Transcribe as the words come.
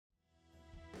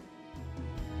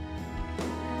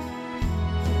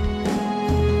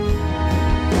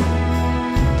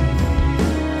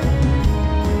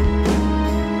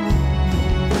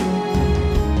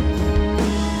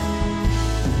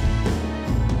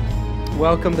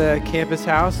Welcome to Campus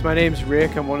House. My name's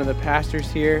Rick. I'm one of the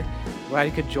pastors here. Glad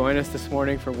you could join us this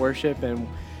morning for worship. And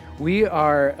we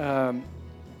are we're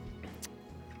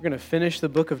going to finish the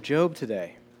book of Job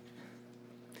today.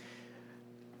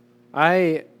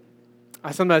 I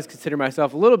sometimes consider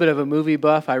myself a little bit of a movie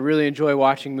buff. I really enjoy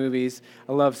watching movies.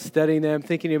 I love studying them,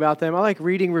 thinking about them. I like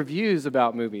reading reviews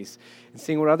about movies and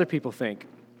seeing what other people think.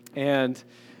 And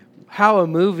how a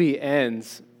movie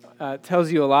ends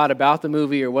tells you a lot about the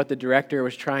movie or what the director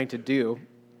was trying to do.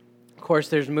 Of course,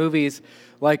 there's movies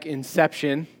like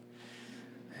Inception,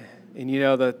 and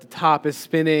the top is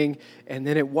spinning, and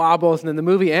then it wobbles, and then the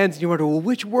movie ends, and you wonder, well,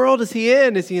 which world is he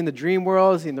in? Is he in the dream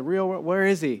world? Is he in the real world? Where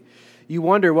is he? You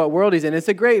wonder what world he's in. It's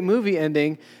a great movie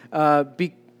ending,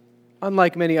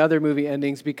 unlike many other movie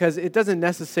endings, because it doesn't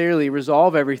necessarily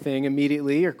resolve everything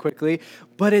immediately or quickly,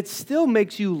 but it still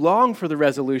makes you long for the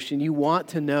resolution. You want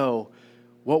to know,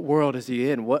 what world is he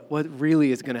in? What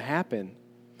really is going to happen?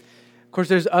 Of course,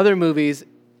 there's other movies,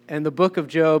 and the book of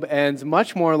Job ends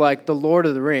much more like The Lord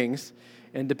of the Rings,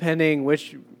 and depending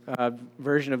which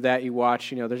version of that you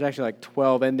watch, there's actually like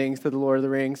 12 endings to The Lord of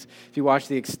the Rings if you watch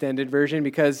the extended version,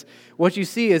 because what you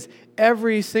see is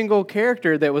every single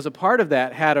character that was a part of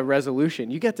that had a resolution.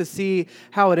 You get to see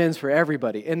how it ends for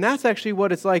everybody, and that's actually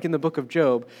what it's like in the book of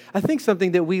Job. I think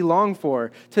something that we long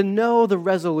for, to know the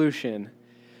resolution.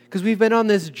 Because we've been on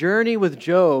this journey with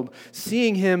Job,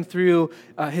 seeing him through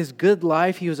his good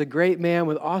life. He was a great man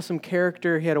with awesome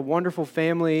character. He had a wonderful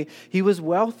family. He was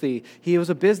wealthy. He was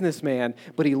a businessman,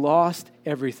 but he lost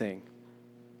everything.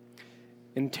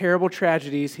 In terrible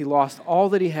tragedies, he lost all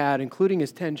that he had, including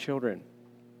his 10 children.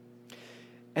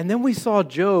 And then we saw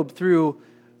Job through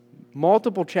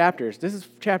multiple chapters. This is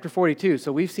chapter 42,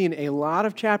 so we've seen a lot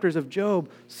of chapters of Job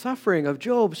suffering, of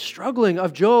Job struggling,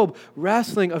 of Job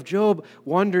wrestling, of Job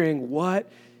wondering, what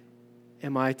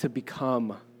am I to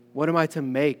become? What am I to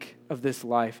make of this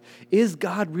life? Is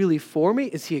God really for me?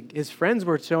 His friends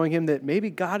were showing him that maybe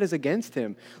God is against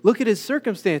him. Look at his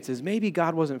circumstances. Maybe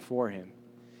God wasn't for him.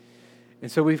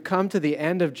 And so we've come to the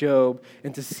end of Job,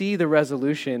 and to see the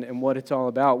resolution and what it's all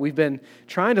about. We've been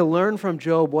trying to learn from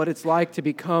Job what it's like to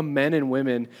become men and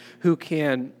women who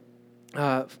can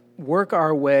work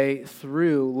our way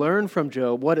through, learn from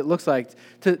Job what it looks like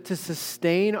to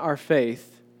sustain our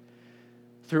faith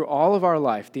through all of our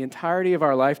life, the entirety of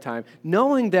our lifetime,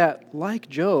 knowing that, like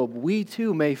Job, we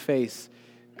too may face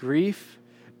grief,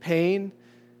 pain,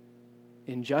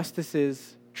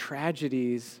 injustices,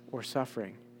 tragedies, or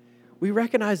suffering. We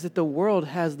recognize that the world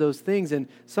has those things, and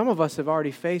some of us have already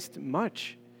faced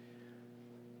much.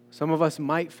 Some of us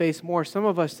might face more. Some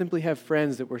of us simply have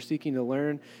friends that we're seeking to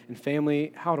learn, and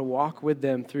family, how to walk with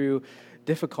them through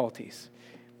difficulties.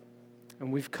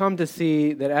 And we've come to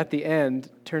see that at the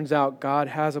end, turns out God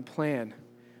has a plan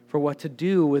for what to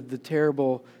do with the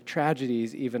terrible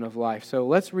tragedies even of life. So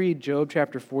let's read Job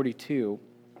chapter 42.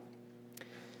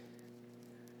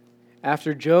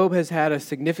 After Job has had a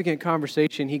significant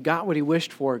conversation, he got what he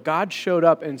wished for. God showed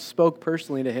up and spoke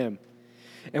personally to him.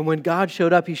 And when God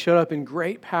showed up, he showed up in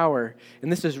great power.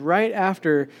 And this is right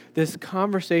after this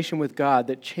conversation with God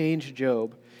that changed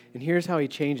Job. And here's how he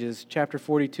changes. Chapter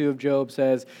 42 of Job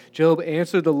says, Job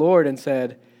answered the Lord and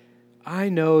said, I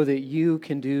know that you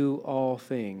can do all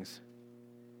things,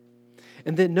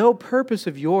 and that no purpose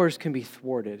of yours can be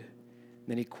thwarted.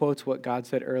 Then he quotes what God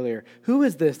said earlier. Who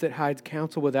is this that hides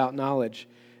counsel without knowledge?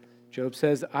 Job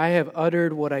says, I have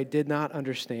uttered what I did not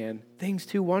understand, things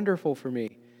too wonderful for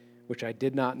me, which I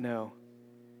did not know.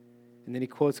 And then he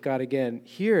quotes God again.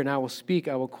 Hear, and I will speak.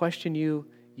 I will question you.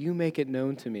 You make it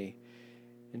known to me.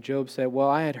 And Job said, well,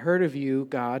 I had heard of you,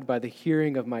 God, by the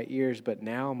hearing of my ears, but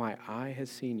now my eye has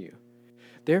seen you.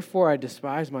 Therefore I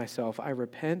despise myself. I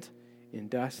repent in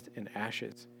dust and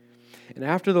ashes. And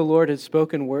after the Lord had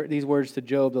spoken these words to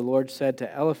Job, the Lord said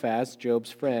to Eliphaz,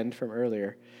 Job's friend from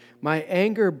earlier, my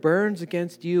anger burns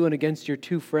against you and against your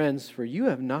two friends, for you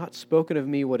have not spoken of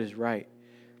me what is right,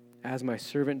 as my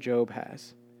servant Job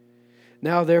has.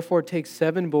 Now therefore take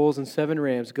 7 bulls and 7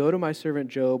 rams, go to my servant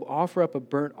Job, offer up a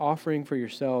burnt offering for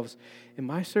yourselves, and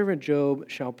my servant Job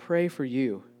shall pray for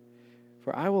you.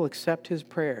 For I will accept his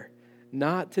prayer,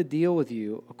 not to deal with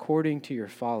you according to your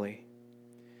folly.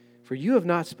 For you have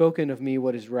not spoken of me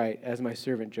what is right, as my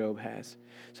servant Job has.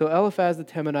 So Eliphaz the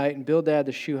Temanite and Bildad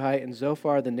the Shuhite and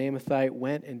Zophar the Naamathite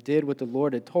went and did what the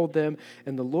Lord had told them,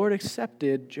 and the Lord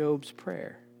accepted Job's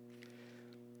prayer.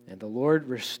 And the Lord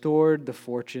restored the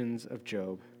fortunes of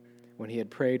Job when he had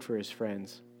prayed for his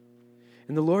friends.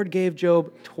 And the Lord gave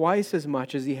Job twice as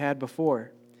much as he had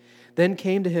before. Then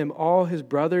came to him all his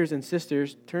brothers and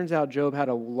sisters. Turns out Job had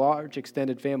a large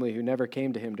extended family who never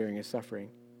came to him during his suffering.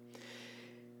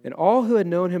 And all who had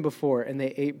known him before, and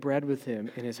they ate bread with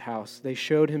him in his house, they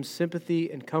showed him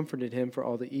sympathy and comforted him for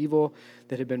all the evil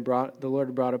that had been the Lord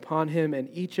had brought upon him. And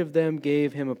each of them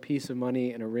gave him a piece of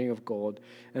money and a ring of gold.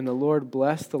 And the Lord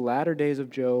blessed the latter days of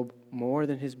Job more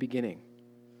than his beginning.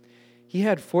 He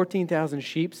had 14,000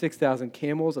 sheep, 6,000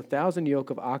 camels, 1,000 yoke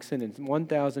of oxen, and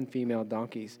 1,000 female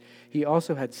donkeys. He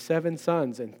also had 7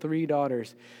 sons and 3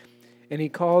 daughters. And he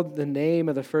called the name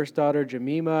of the first daughter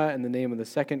Jemimah, and the name of the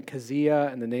second Keziah,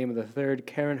 and the name of the third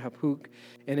Keren-Happuch.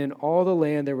 And in all the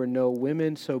land there were no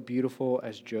women so beautiful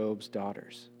as Job's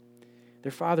daughters.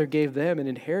 Their father gave them an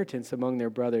inheritance among their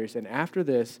brothers. And after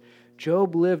this,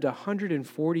 Job lived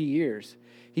 140 years.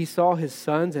 He saw his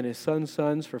sons and his sons'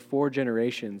 sons for 4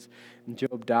 generations. And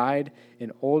Job died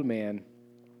an old man,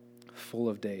 full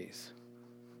of days.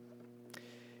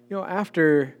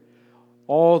 After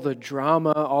all the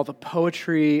drama, all the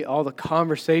poetry, all the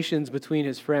conversations between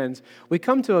his friends, we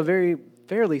come to a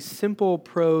fairly simple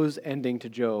prose ending to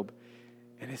Job.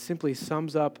 And it simply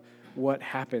sums up what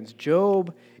happens.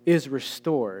 Job is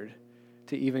restored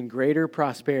to even greater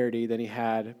prosperity than he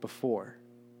had before.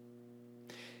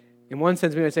 In one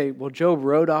sense, we might say, well, Job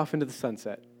rode off into the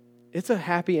sunset. It's a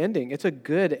happy ending. It's a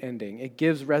good ending. It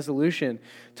gives resolution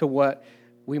to what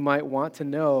we might want to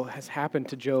know has happened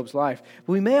to Job's life.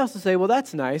 But we may also say, well,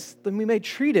 that's nice. Then we may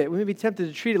be tempted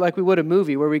to treat it like we would a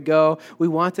movie where we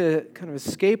want to kind of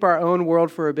escape our own world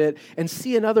for a bit and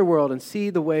see another world and see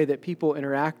the way that people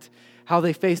interact, how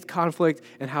they faced conflict,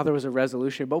 and how there was a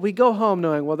resolution. But we go home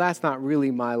knowing, well, that's not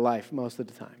really my life most of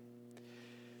the time.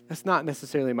 That's not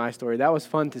necessarily my story. That was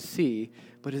fun to see,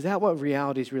 but is that what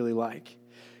reality is really like?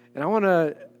 And I want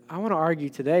to argue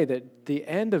today that the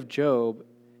end of Job,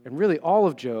 and really all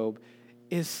of Job,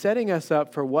 is setting us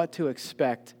up for what to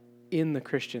expect in the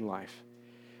Christian life.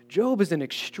 Job is an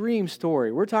extreme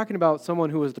story. We're talking about someone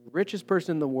who was the richest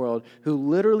person in the world, who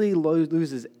literally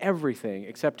loses everything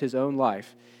except his own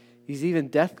life. He's even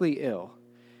deathly ill.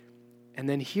 And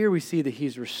then here we see that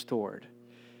he's restored.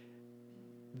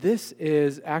 This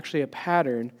is actually a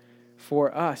pattern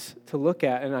for us to look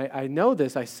at. And I know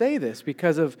this, I say this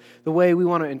because of the way we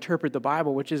want to interpret the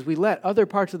Bible, which is we let other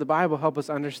parts of the Bible help us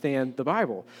understand the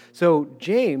Bible. So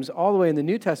James, all the way in the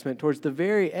New Testament, towards the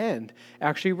very end,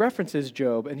 actually references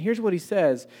Job. And here's what he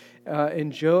says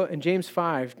in James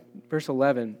 5, verse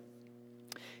 11.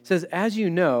 He says, "As you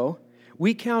know,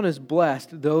 we count as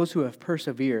blessed those who have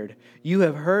persevered. You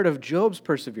have heard of Job's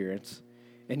perseverance,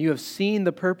 and you have seen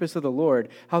the purpose of the Lord,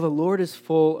 how the Lord is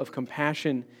full of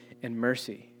compassion and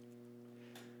mercy."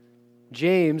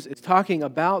 James is talking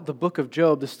about the book of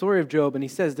Job, the story of Job, and he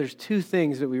says there's 2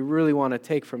 things that we really want to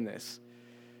take from this.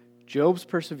 Job's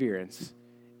perseverance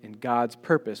and God's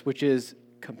purpose, which is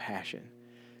compassion.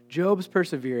 Job's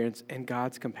perseverance and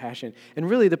God's compassion. And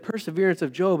really the perseverance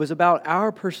of Job is about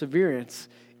our perseverance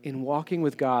in walking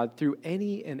with God through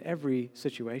any and every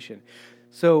situation.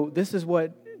 So this is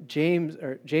what James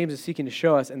is seeking to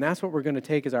show us, and that's what we're going to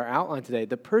take as our outline today,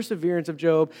 the perseverance of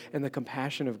Job and the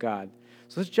compassion of God.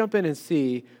 So let's jump in and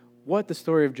see what the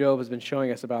story of Job has been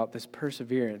showing us about this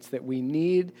perseverance that we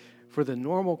need for the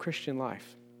normal Christian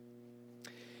life.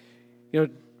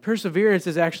 Perseverance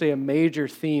is actually a major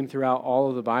theme throughout all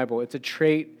of the Bible. It's a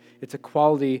trait, it's a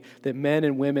quality that men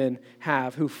and women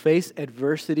have who face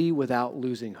adversity without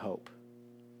losing hope.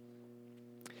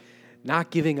 Not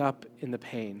giving up in the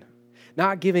pain.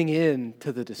 Not giving in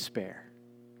to the despair.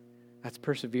 That's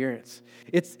perseverance.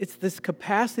 It's this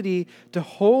capacity to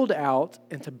hold out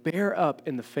and to bear up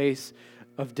in the face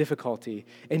of difficulty.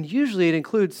 And usually it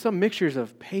includes some mixtures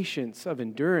of patience, of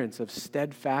endurance, of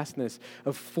steadfastness,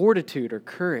 of fortitude or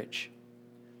courage.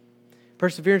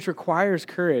 Perseverance requires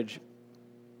courage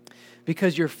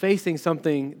because you're facing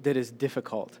something that is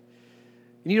difficult.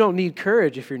 And you don't need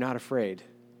courage if you're not afraid,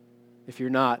 if you're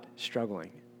not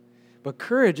struggling. But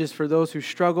courage is for those who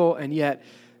struggle and yet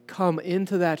come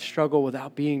into that struggle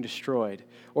without being destroyed,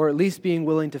 or at least being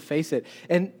willing to face it.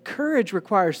 And courage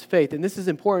requires faith. And this is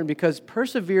important because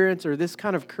perseverance, or this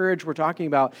kind of courage we're talking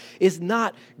about, is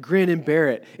not grin and bear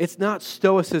it. It's not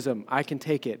stoicism. I can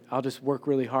take it. I'll just work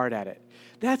really hard at it.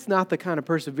 That's not the kind of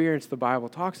perseverance the Bible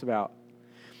talks about.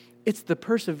 It's the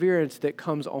perseverance that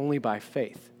comes only by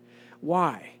faith.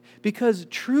 Why? Because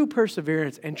true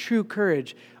perseverance and true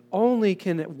courage only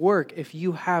can work if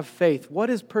you have faith. What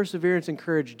does perseverance and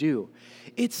courage do?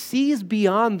 It sees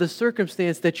beyond the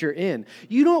circumstance that you're in.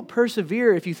 You don't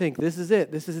persevere if you think, this is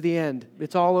it, this is the end,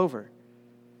 it's all over.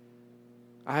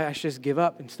 I should just give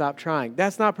up and stop trying.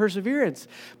 That's not perseverance.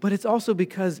 But it's also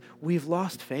because we've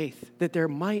lost faith that there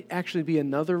might actually be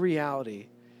another reality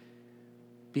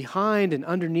behind and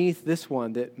underneath this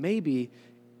one that maybe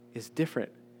is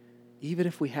different. even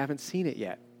if we haven't seen it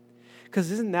yet. Because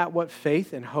isn't that what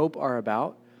faith and hope are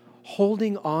about?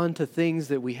 Holding on to things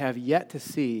that we have yet to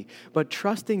see, but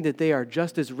trusting that they are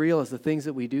just as real as the things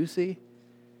that we do see.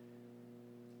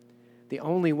 The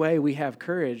only way we have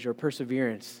courage or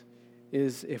perseverance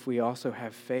is if we also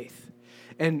have faith.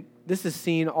 And this is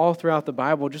seen all throughout the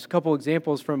Bible. Just a couple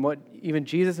examples from what even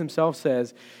Jesus himself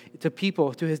says to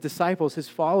people, to his disciples, his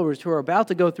followers who are about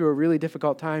to go through a really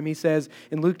difficult time. He says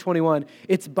in Luke 21,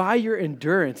 "It's by your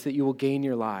endurance that you will gain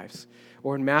your lives."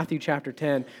 Or in Matthew chapter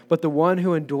 10, "But the one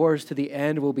who endures to the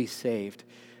end will be saved."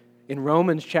 In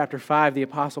Romans chapter 5, the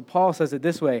Apostle Paul says it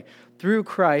this way, "Through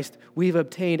Christ, we've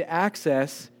obtained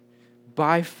access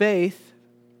by faith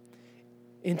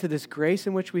into this grace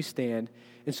in which we stand.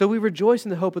 And so we rejoice in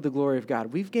the hope of the glory of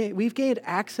God." We've gained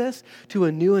access to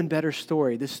a new and better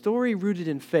story, the story rooted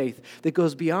in faith that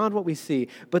goes beyond what we see.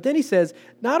 But then he says,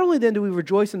 not only then do we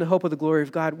rejoice in the hope of the glory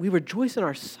of God, we rejoice in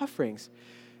our sufferings.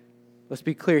 Let's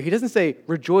be clear. He doesn't say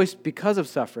rejoice because of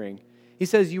suffering. He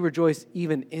says you rejoice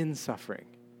even in suffering.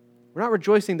 We're not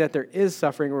rejoicing that there is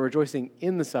suffering. We're rejoicing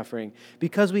in the suffering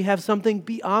because we have something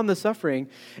beyond the suffering.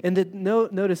 And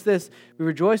notice this, we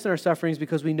rejoice in our sufferings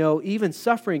because we know even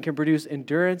suffering can produce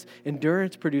endurance.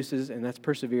 Endurance produces, and that's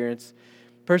perseverance.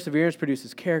 Perseverance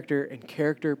produces character, and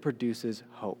character produces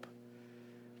hope.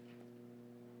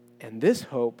 And this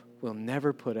hope will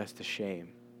never put us to shame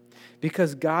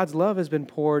because God's love has been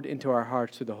poured into our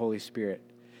hearts through the Holy Spirit.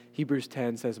 Hebrews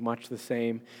 10 says much the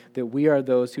same, that we are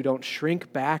those who don't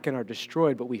shrink back and are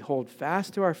destroyed, but we hold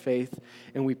fast to our faith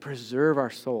and we preserve our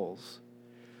souls.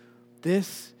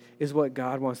 This is what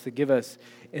God wants to give us.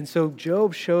 And so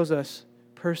Job shows us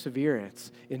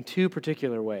perseverance in two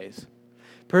particular ways.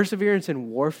 Perseverance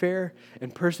in warfare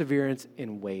and perseverance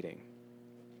in waiting.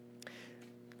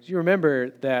 So you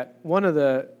remember that one of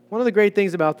the great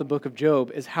things about the book of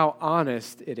Job is how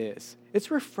honest it is. It's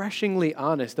refreshingly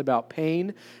honest about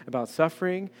pain, about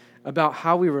suffering, about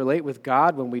how we relate with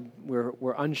God when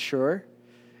we're unsure.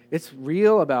 It's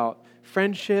real about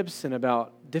friendships and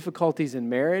about difficulties in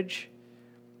marriage.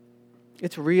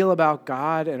 It's real about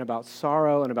God and about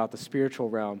sorrow and about the spiritual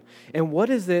realm. And what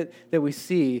is it that we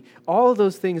see? All of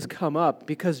those things come up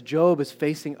because Job is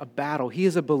facing a battle. He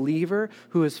is a believer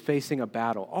who is facing a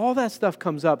battle. All that stuff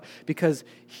comes up because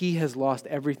he has lost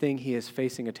everything. He is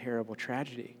facing a terrible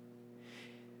tragedy.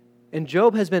 And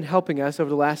Job has been helping us over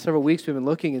the last several weeks. We've been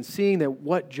looking and seeing that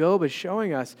what Job is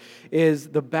showing us is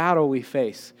the battle we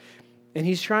face. And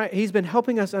he's been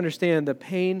helping us understand that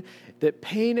pain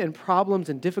and problems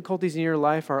and difficulties in your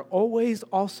life are always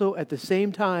also at the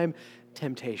same time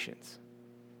temptations.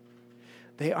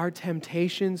 They are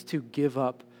temptations to give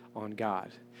up on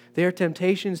God. They are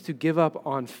temptations to give up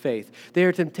on faith. They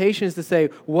are temptations to say,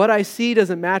 what I see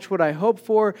doesn't match what I hope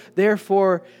for,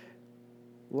 therefore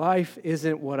life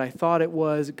isn't what I thought it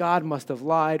was. God must have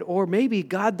lied. Or maybe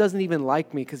God doesn't even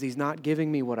like me because he's not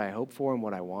giving me what I hope for and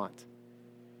what I want.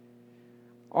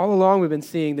 All along we've been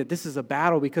seeing that this is a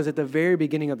battle because at the very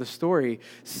beginning of the story,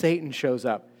 Satan shows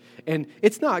up. And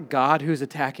it's not God who's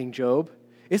attacking Job.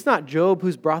 It's not Job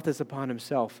who's brought this upon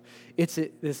himself. It's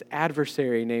this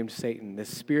adversary named Satan, this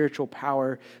spiritual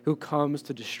power who comes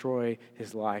to destroy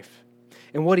his life.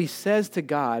 And what he says to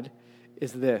God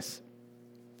is this.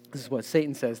 This is what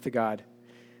Satan says to God.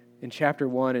 In chapter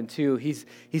 1 and 2, he's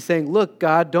saying, look,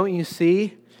 God, don't you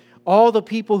see? All the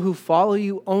people who follow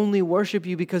you only worship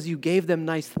you because you gave them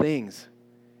nice things.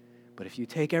 But if you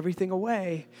take everything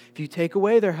away, if you take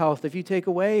away their health, if you take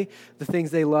away the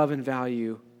things they love and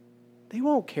value, they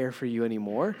won't care for you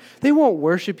anymore. They won't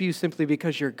worship you simply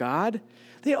because you're God.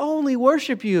 They only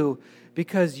worship you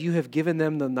because you have given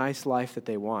them the nice life that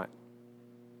they want.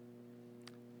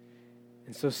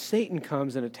 And so Satan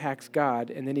comes and attacks God,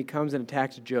 and then he comes and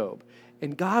attacks Job.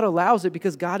 And God allows it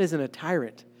because God isn't a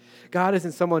tyrant. God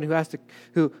isn't someone who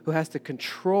has to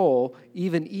control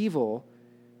even evil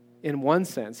in one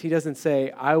sense. He doesn't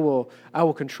say, I will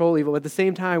control evil. At the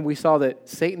same time, we saw that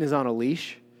Satan is on a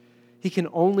leash. He can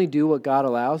only do what God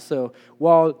allows. So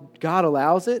while God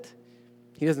allows it,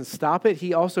 he doesn't stop it.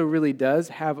 He also really does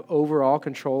have overall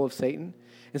control of Satan.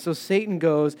 And so Satan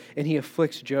goes and he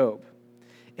afflicts Job.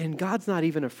 And God's not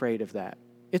even afraid of that.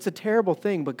 It's a terrible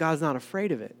thing, but God's not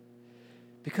afraid of it.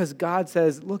 Because God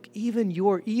says, look, even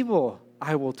your evil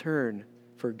I will turn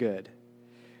for good.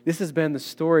 This has been the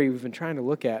story we've been trying to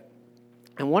look at.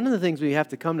 And one of the things we have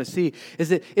to come to see is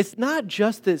that it's not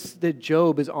just that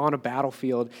Job is on a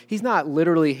battlefield. He's not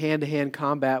literally hand-to-hand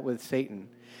combat with Satan.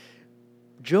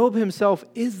 Job himself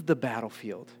is the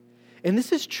battlefield. And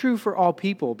this is true for all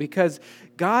people because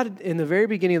God, in the very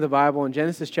beginning of the Bible, in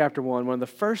Genesis chapter 1, one of the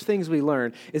first things we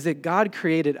learn is that God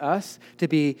created us to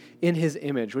be in his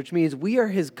image, which means we are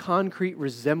his concrete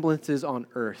resemblances on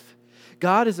earth.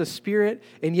 God is a spirit,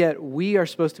 and yet we are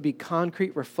supposed to be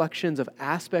concrete reflections of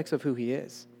aspects of who he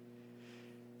is.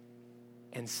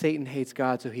 And Satan hates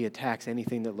God, so he attacks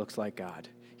anything that looks like God.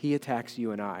 He attacks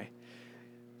you and I.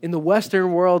 In the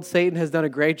Western world, Satan has done a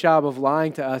great job of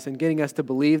lying to us and getting us to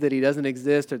believe that he doesn't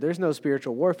exist, or there's no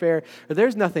spiritual warfare, or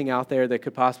there's nothing out there that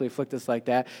could possibly afflict us like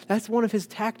that. That's one of his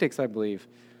tactics, I believe.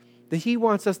 That he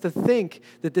wants us to think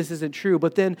that this isn't true.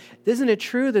 But then, isn't it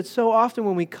true that so often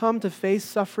when we come to face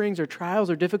sufferings or trials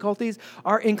or difficulties,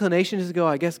 our inclination is to go,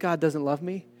 I guess God doesn't love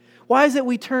me? Why is it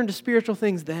we turn to spiritual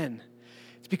things then?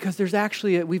 It's because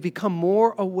we've become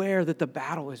more aware that the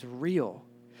battle is real.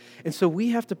 And so we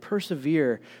have to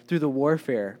persevere through the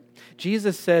warfare.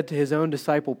 Jesus said to his own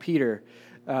disciple Peter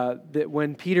that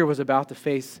when Peter was about to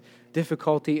face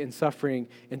difficulty and suffering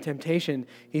and temptation,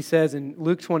 he says in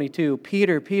Luke 22,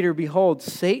 Peter, Peter, behold,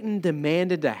 Satan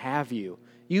demanded to have you,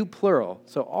 you plural,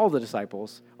 so all the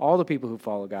disciples, all the people who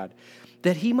follow God,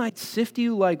 that he might sift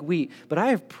you like wheat. But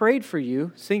I have prayed for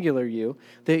you, singular you,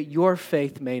 that your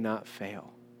faith may not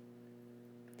fail.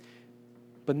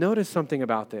 But notice something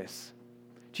about this.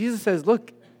 Jesus says,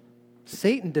 look,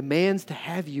 Satan demands to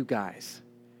have you guys.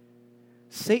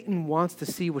 Satan wants to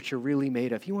see what you're really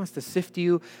made of. He wants to sift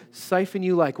you, siphon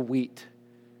you like wheat.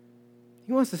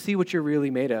 He wants to see what you're really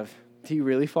made of. Do you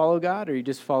really follow God, or you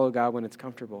just follow God when it's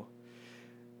comfortable?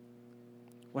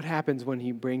 What happens when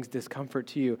he brings discomfort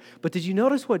to you? But did you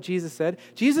notice what Jesus said?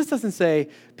 Jesus doesn't say,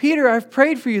 Peter, I've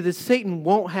prayed for you that Satan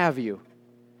won't have you.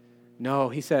 No,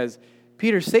 he says,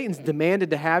 Peter, Satan's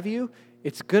demanded to have you.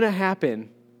 It's going to happen.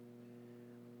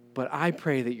 But I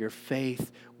pray that your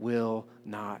faith will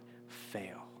not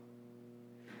fail.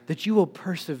 That you will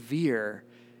persevere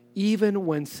even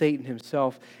when Satan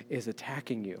himself is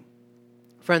attacking you.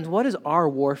 Friends, what is our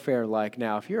warfare like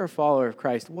now? If you're a follower of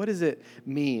Christ, what does it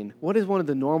mean? What is one of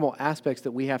the normal aspects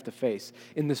that we have to face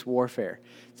in this warfare?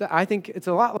 So I think it's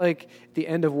a lot like the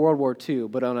end of World War II,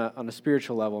 but on a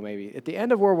spiritual level maybe. At the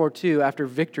end of World War II, after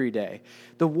Victory Day,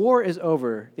 the war is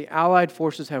over. The Allied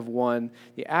forces have won.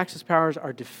 The Axis powers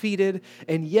are defeated.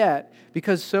 And yet,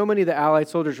 because so many of the Allied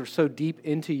soldiers were so deep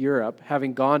into Europe,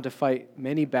 having gone to fight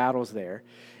many battles there,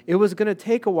 it was going to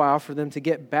take a while for them to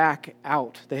get back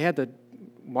out. They had to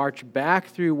march back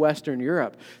through Western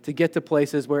Europe to get to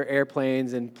places where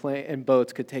airplanes and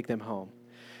boats could take them home.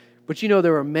 But you know,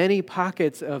 there were many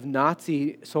pockets of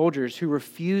Nazi soldiers who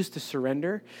refused to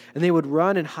surrender, and they would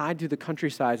run and hide through the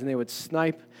countrysides, and they would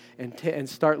snipe and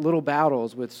start little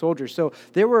battles with soldiers. So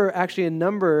there were actually a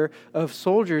number of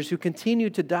soldiers who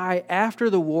continued to die after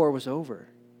the war was over.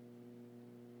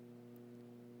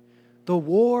 The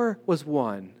war was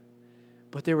won,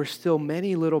 but there were still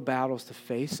many little battles to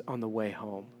face on the way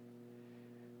home.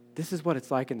 This is what it's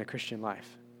like in the Christian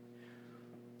life.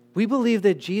 We believe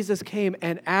that Jesus came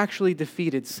and actually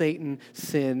defeated Satan,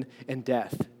 sin, and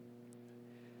death.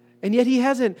 And yet he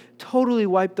hasn't totally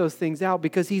wiped those things out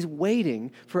because he's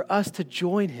waiting for us to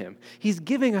join him. He's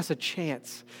giving us a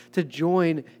chance to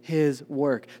join his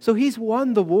work. So he's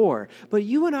won the war, but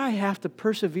you and I have to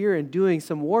persevere in doing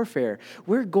some warfare.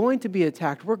 We're going to be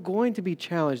attacked. We're going to be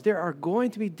challenged. There are going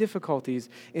to be difficulties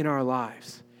in our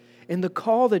lives. And the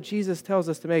call that Jesus tells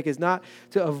us to make is not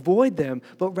to avoid them,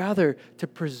 but rather to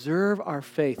preserve our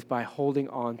faith by holding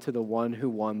on to the one who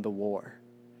won the war.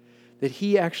 That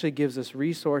he actually gives us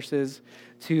resources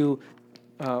to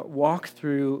walk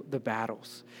through the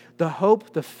battles. The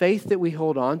hope, the faith that we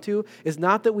hold on to is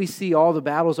not that we see all the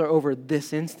battles are over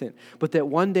this instant, but that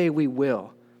one day we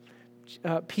will.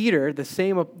 Peter, the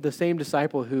same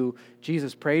disciple who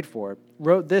Jesus prayed for,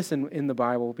 wrote this in the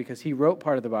Bible because he wrote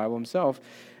part of the Bible himself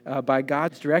by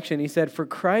God's direction. He said, "For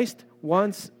Christ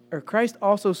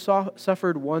also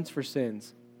suffered once for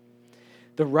sins,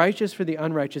 the righteous for the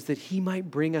unrighteous, that he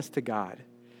might bring us to God."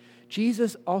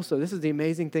 Jesus also, this is the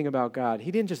amazing thing about God,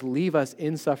 he didn't just leave us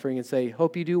in suffering and say,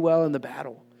 hope you do well in the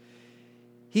battle.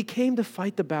 He came to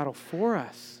fight the battle for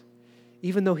us,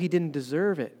 even though he didn't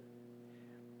deserve it,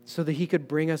 so that he could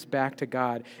bring us back to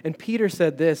God. And Peter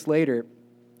said this later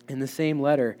in the same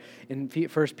letter in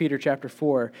 1 Peter chapter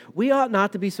 4, "We ought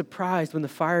not to be surprised when the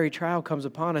fiery trial comes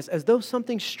upon us, as though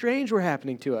something strange were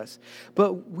happening to us.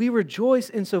 But we rejoice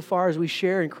insofar as we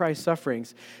share in Christ's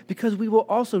sufferings, because we will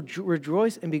also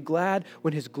rejoice and be glad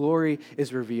when his glory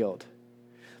is revealed."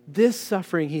 This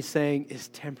suffering, he's saying, is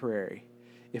temporary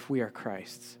if we are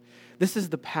Christ's. This is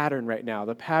the pattern right now,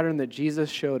 the pattern that Jesus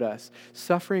showed us.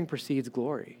 Suffering precedes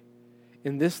glory.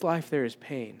 In this life there is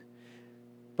pain.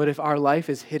 But if our life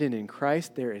is hidden in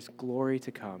Christ, there is glory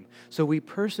to come. So we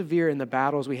persevere in the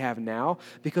battles we have now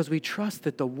because we trust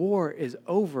that the war is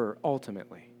over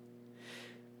ultimately.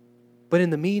 But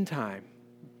in the meantime,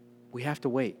 we have to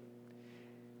wait.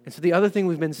 And so the other thing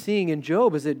we've been seeing in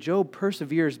Job is that Job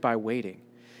perseveres by waiting.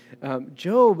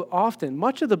 Job often,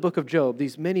 much of the book of Job,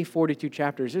 these many 42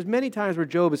 chapters, there's many times where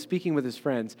Job is speaking with his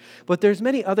friends, but there's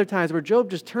many other times where Job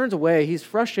just turns away. He's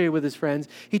frustrated with his friends.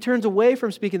 He turns away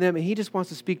from speaking to them, and he just wants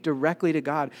to speak directly to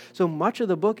God. So much of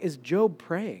the book is Job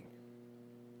praying.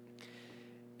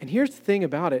 And here's the thing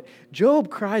about it. Job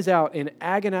cries out in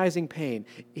agonizing pain.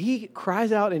 He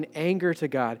cries out in anger to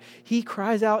God. He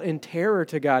cries out in terror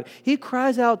to God. He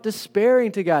cries out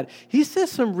despairing to God. He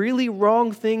says some really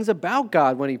wrong things about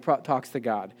God when he talks to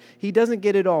God. He doesn't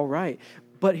get it all right.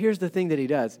 But here's the thing that he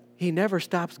does. He never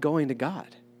stops going to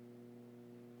God.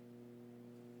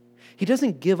 He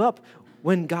doesn't give up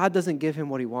when God doesn't give him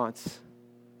what he wants.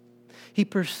 He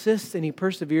persists and he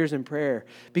perseveres in prayer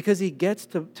because he gets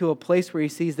to a place where he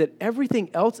sees that everything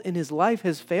else in his life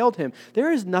has failed him.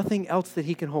 There is nothing else that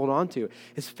he can hold on to.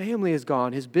 His family is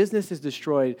gone. His business is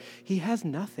destroyed. He has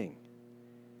nothing.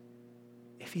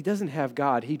 If he doesn't have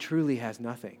God, he truly has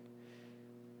nothing.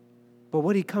 But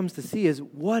what he comes to see is,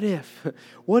 what if?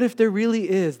 What if there really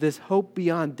is this hope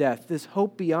beyond death, this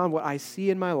hope beyond what I see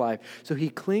in my life? So he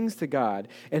clings to God,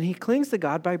 and he clings to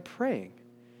God by praying.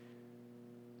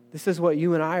 This is what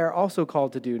you and I are also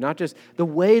called to do. Not just the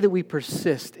way that we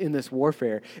persist in this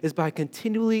warfare is by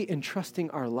continually entrusting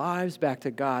our lives back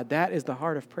to God. That is the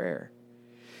heart of prayer.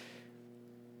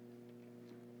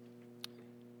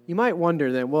 You might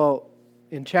wonder then, well,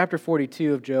 in chapter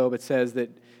 42 of Job, it says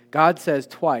that God says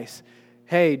twice,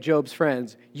 hey, Job's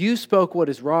friends, you spoke what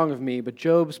is wrong of me, but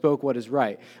Job spoke what is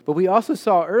right. But we also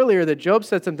saw earlier that Job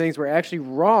said some things were actually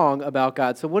wrong about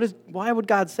God. So why would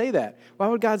God say that? Why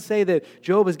would God say that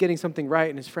Job is getting something right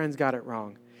and his friends got it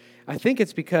wrong? I think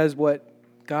it's because what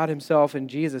God himself and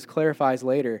Jesus clarifies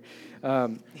later.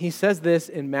 He says this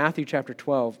in Matthew chapter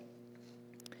 12.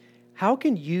 How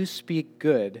can you speak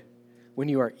good when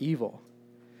you are evil?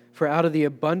 For out of the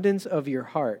abundance of your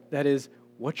heart, that is,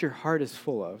 what your heart is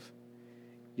full of,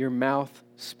 your mouth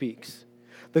speaks.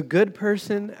 The good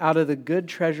person out of the good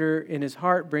treasure in his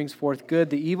heart brings forth good.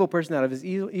 The evil person out of his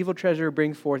evil treasure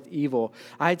brings forth evil.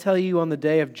 I tell you, on the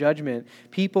day of judgment,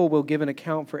 people will give an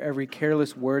account for every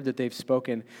careless word that they've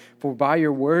spoken. For by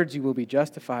your words you will be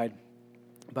justified.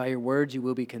 By your words you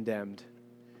will be condemned.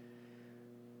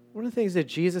 One of the things that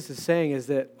Jesus is saying is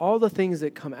that all the things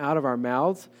that come out of our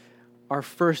mouths are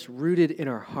first rooted in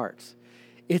our hearts.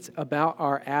 It's about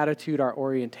our attitude, our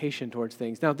orientation towards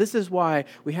things. Now, this is why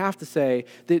we have to say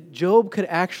that Job could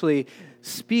actually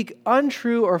speak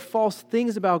untrue or false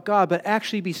things about God, but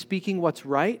actually be speaking what's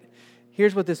right.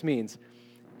 Here's what this means.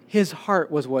 His heart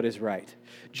was what is right.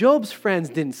 Job's friends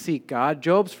didn't seek God.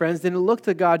 Job's friends didn't look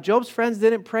to God. Job's friends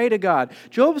didn't pray to God.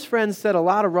 Job's friends said a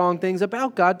lot of wrong things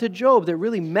about God to Job that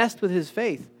really messed with his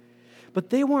faith. But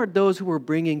they weren't those who were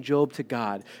bringing Job to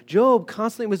God. Job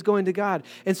constantly was going to God.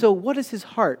 And so what is his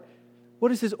heart?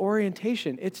 What is his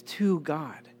orientation? It's to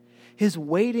God. His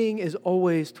waiting is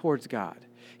always towards God.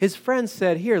 His friends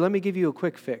said, here, let me give you a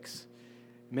quick fix.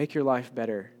 Make your life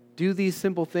better. Do these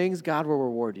simple things, God will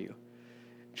reward you.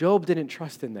 Job didn't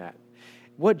trust in that.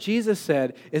 What Jesus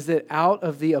said is that out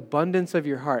of the abundance of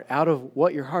your heart, out of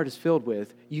what your heart is filled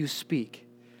with, you speak.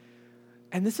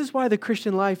 And this is why the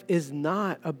Christian life is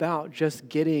not about just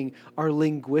getting our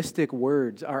linguistic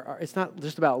words. It's not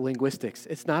just about linguistics.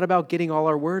 It's not about getting all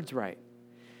our words right.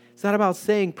 It's not about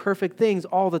saying perfect things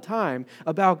all the time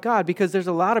about God, because there's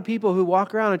a lot of people who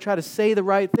walk around and try to say the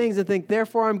right things and think,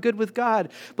 therefore, I'm good with God.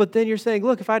 But then you're saying,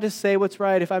 look, if I just say what's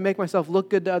right, if I make myself look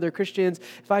good to other Christians,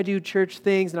 if I do church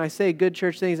things and I say good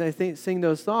church things and I sing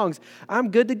those songs, I'm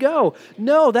good to go.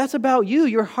 No, that's about you.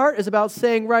 Your heart is about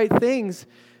saying right things,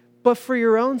 but for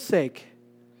your own sake.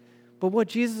 But what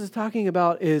Jesus is talking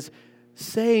about is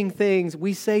saying things.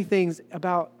 We say things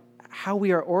about how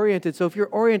we are oriented. So if you're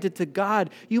oriented to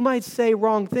God, you might say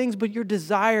wrong things, but your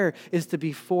desire is to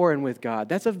be for and with God.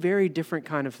 That's a very different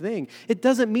kind of thing. It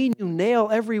doesn't mean you nail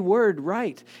every word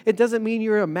right. It doesn't mean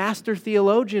you're a master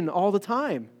theologian all the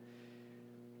time.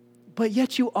 But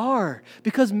yet you are,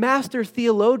 because master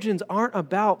theologians aren't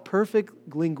about perfect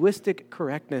linguistic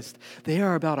correctness. They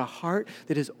are about a heart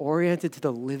that is oriented to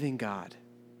the living God.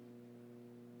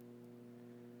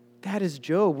 That is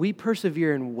Job. We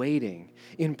persevere in waiting,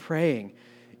 in praying.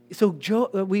 So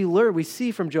Job, we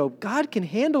see from Job, God can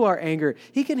handle our anger.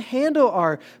 He can handle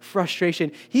our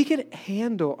frustration. He can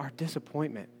handle our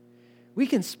disappointment. We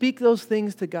can speak those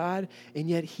things to God, and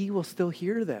yet He will still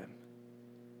hear them.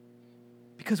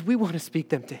 because we want to speak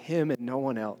them to him and no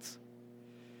one else.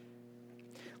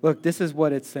 Look, this is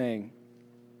what it's saying.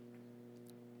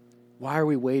 Why are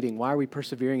we waiting? Why are we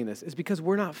persevering in this? It's because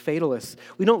we're not fatalists.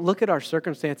 We don't look at our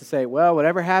circumstance and say, well,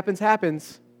 whatever happens,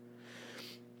 happens.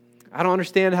 I don't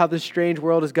understand how this strange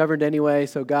world is governed anyway,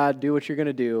 so God, do what you're going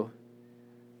to do.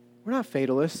 We're not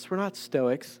fatalists. We're not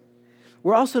stoics.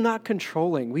 We're also not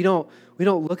controlling. We don't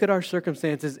look at our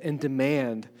circumstances and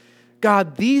demand,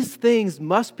 God, these things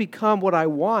must become what I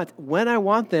want when I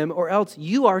want them, or else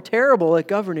you are terrible at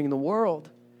governing the world.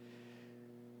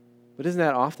 But isn't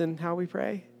that often how we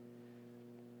pray?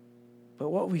 But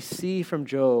what we see from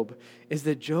Job is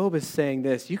that Job is saying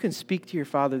this. You can speak to your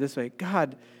father this way.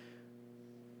 God,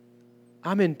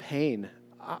 I'm in pain.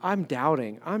 I'm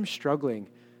doubting. I'm struggling.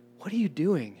 What are you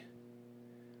doing?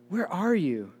 Where are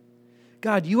you?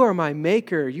 God, you are my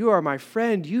maker. You are my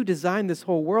friend. You designed this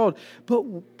whole world. But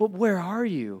where are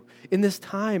you in this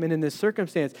time and in this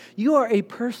circumstance? You are a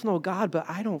personal God, but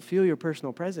I don't feel your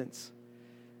personal presence.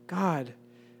 God,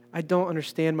 I don't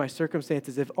understand my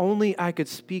circumstances. If only I could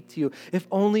speak to you. If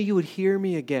only you would hear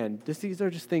me again. These are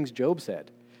just things Job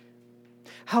said.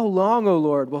 How long, O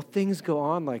Lord, will things go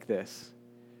on like this?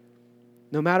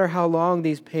 No matter how long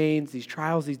these pains, these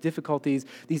trials, these difficulties,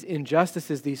 these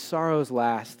injustices, these sorrows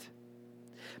last,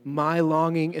 my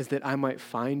longing is that I might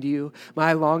find you.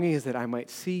 My longing is that I might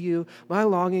see you. My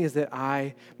longing is that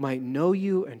I might know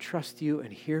you and trust you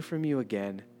and hear from you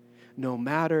again, no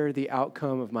matter the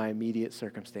outcome of my immediate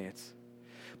circumstance.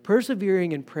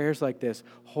 Persevering in prayers like this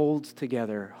holds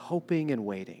together, hoping and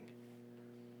waiting.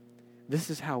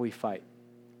 This is how we fight.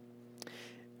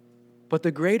 But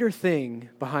the greater thing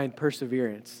behind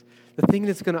perseverance, the thing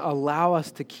that's going to allow us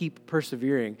to keep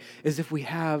persevering, is if we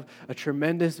have a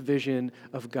tremendous vision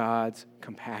of God's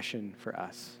compassion for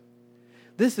us.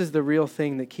 This is the real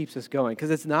thing that keeps us going,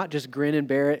 because it's not just grin and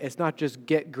bear it. It's not just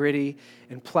get gritty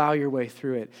and plow your way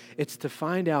through it. It's to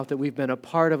find out that we've been a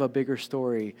part of a bigger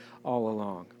story all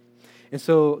along. And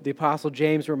so the Apostle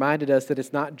James reminded us that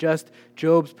it's not just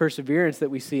Job's perseverance that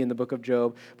we see in the book of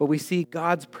Job, but we see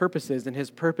God's purposes, and his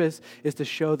purpose is to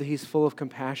show that he's full of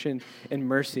compassion and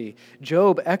mercy.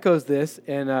 Job echoes this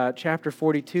in chapter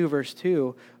 42, verse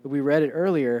 2. We read it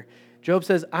earlier. Job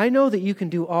says, I know that you can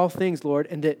do all things, Lord,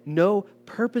 and that no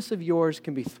purpose of yours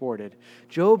can be thwarted.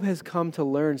 Job has come to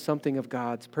learn something of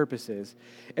God's purposes.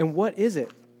 And what is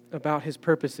it about his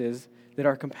purposes that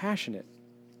are compassionate?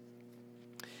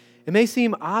 It may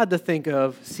seem odd to think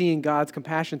of seeing God's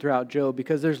compassion throughout Job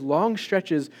because there's long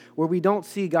stretches where we don't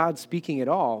see God speaking at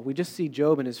all. We just see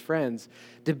Job and his friends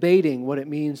debating what it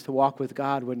means to walk with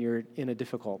God when you're in a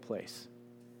difficult place.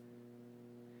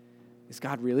 Is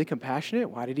God really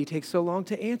compassionate? Why did he take so long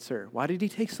to answer? Why did he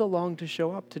take so long to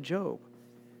show up to Job?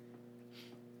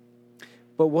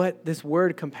 But what this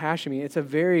word compassion means, it's a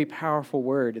very powerful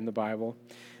word in the Bible.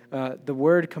 The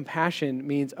word compassion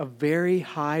means a very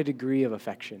high degree of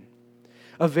affection,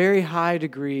 a very high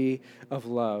degree of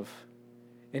love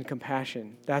and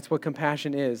compassion. That's what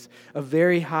compassion is, a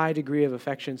very high degree of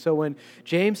affection. So when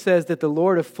James says that the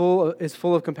Lord is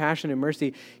full of compassion and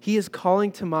mercy, he is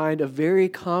calling to mind a very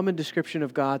common description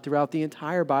of God throughout the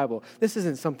entire Bible. This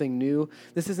isn't something new.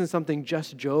 This isn't something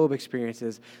just Job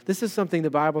experiences. This is something the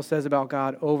Bible says about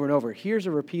God over and over. Here's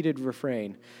a repeated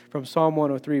refrain from Psalm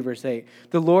 103, verse 8.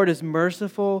 The Lord is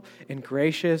merciful and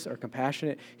gracious or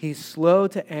compassionate. He's slow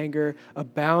to anger,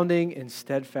 abounding in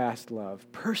steadfast love,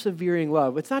 persevering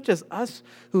love. It's not just us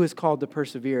who is called to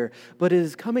persevere, but it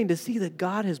is coming to see that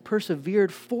God has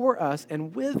persevered for us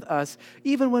and with us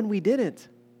even when we didn't.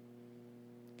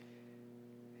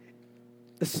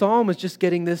 The psalm is just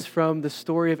getting this from the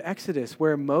story of Exodus,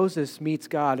 where Moses meets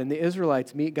God and the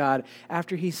Israelites meet God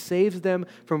after he saves them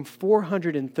from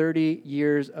 430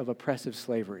 years of oppressive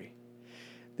slavery.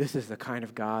 This is the kind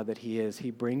of God that he is. He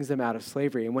brings them out of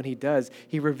slavery. And when he does,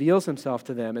 he reveals himself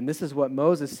to them. And this is what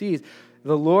Moses sees.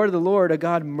 The Lord, a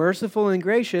God merciful and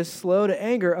gracious, slow to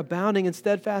anger, abounding in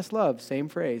steadfast love. Same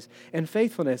phrase. And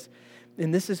faithfulness.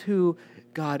 And this is who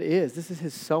God is. This is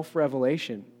his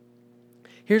self-revelation.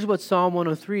 Here's what Psalm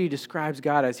 103 describes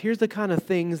God as. Here's the kind of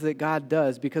things that God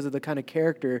does because of the kind of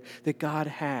character that God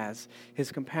has.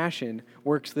 His compassion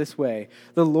works this way.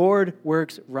 The Lord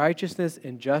works righteousness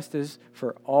and justice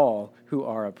for all who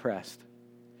are oppressed.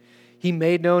 He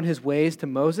made known his ways to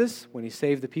Moses when he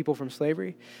saved the people from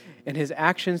slavery, and his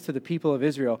actions to the people of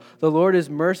Israel. The Lord is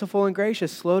merciful and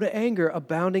gracious, slow to anger,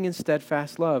 abounding in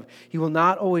steadfast love. He will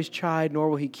not always chide, nor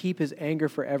will he keep his anger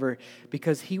forever,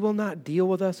 because he will not deal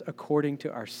with us according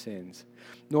to our sins,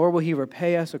 nor will he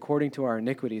repay us according to our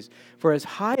iniquities. For as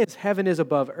high as heaven is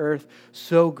above earth,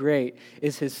 so great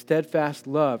is his steadfast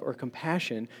love or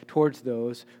compassion towards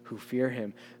those who fear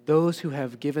him, those who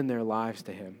have given their lives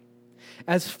to him.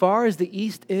 As far as the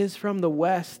east is from the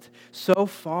west, so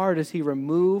far does he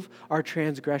remove our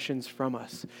transgressions from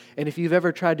us. And if you've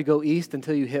ever tried to go east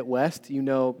until you hit west, you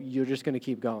know you're just going to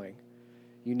keep going.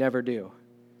 You never do.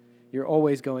 You're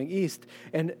always going east.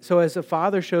 And so as a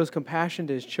father shows compassion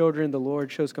to his children, the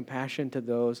Lord shows compassion to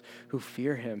those who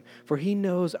fear him. For he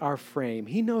knows our frame.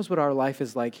 He knows what our life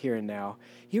is like here and now.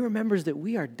 He remembers that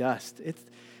we are dust.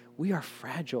 We are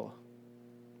fragile.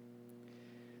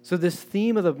 So this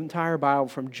theme of the entire Bible,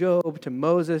 from Job to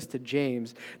Moses to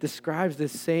James, describes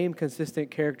this same consistent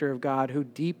character of God who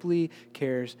deeply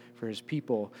cares for his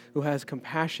people, who has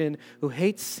compassion, who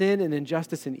hates sin and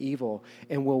injustice and evil,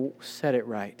 and will set it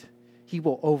right. He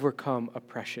will overcome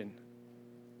oppression.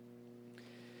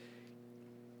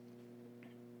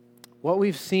 What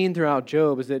we've seen throughout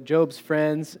Job is that Job's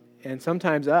friends, and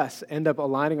sometimes us, end up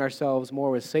aligning ourselves more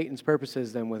with Satan's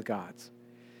purposes than with God's.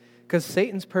 Because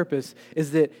Satan's purpose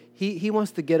is that he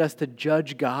wants to get us to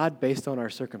judge God based on our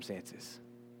circumstances.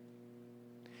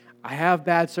 I have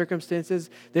bad circumstances,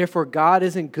 therefore God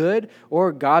isn't good,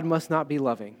 or God must not be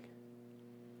loving.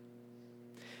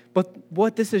 But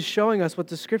what this is showing us, what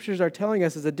the scriptures are telling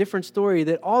us, is a different story,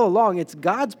 that all along it's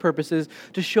God's purposes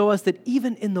to show us that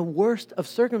even in the worst of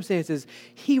circumstances,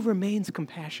 he remains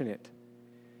compassionate,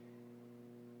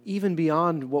 even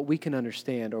beyond what we can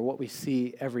understand or what we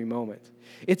see every moment.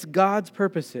 It's God's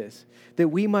purposes that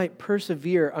we might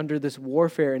persevere under this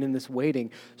warfare and in this waiting,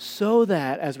 so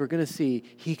that, as we're going to see,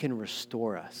 he can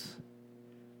restore us,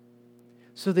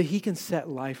 so that he can set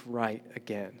life right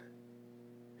again.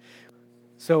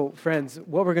 So, friends,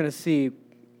 what we're going to see, a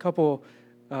couple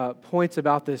points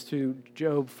about this through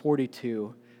Job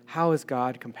 42. How is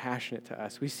God compassionate to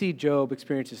us? We see Job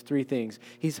experiences three things.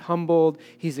 He's humbled,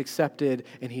 he's accepted,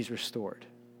 and he's restored.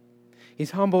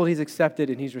 He's humbled, he's accepted,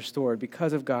 and he's restored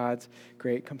because of God's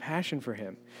great compassion for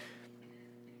him.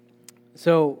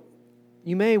 So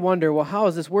you may wonder, well, how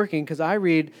is this working? Because I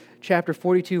read chapter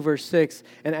 42, verse 6,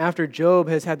 and after Job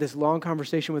has had this long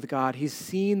conversation with God, he's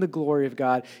seen the glory of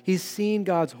God. He's seen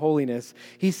God's holiness.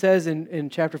 He says in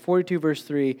chapter 42, verse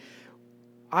 3,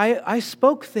 I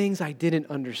spoke things I didn't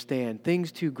understand,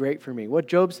 things too great for me. What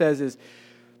Job says is,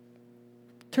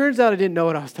 turns out I didn't know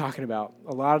what I was talking about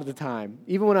a lot of the time.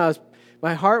 Even when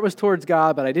my heart was towards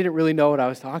God, but I didn't really know what I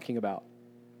was talking about.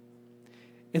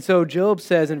 And so Job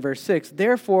says in verse 6,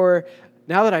 therefore,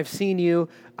 now that I've seen you,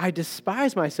 I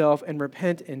despise myself and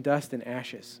repent in dust and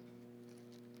ashes.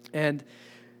 And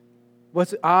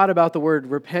what's odd about the word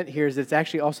repent here is it's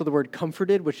actually also the word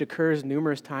comforted, which occurs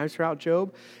numerous times throughout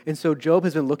Job. And so Job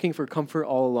has been looking for comfort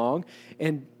all along.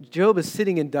 And Job is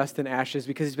sitting in dust and ashes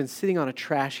because he's been sitting on a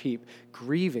trash heap,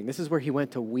 grieving. This is where he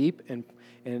went to weep, and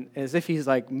as if he's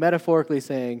like metaphorically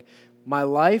saying, my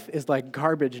life is like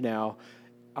garbage now.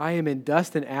 I am in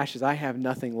dust and ashes. I have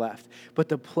nothing left. But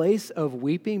the place of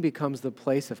weeping becomes the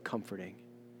place of comforting.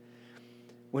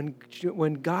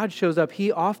 When God shows up,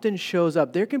 he often shows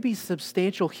up. There can be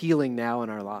substantial healing now in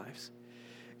our lives.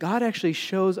 God actually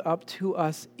shows up to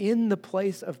us in the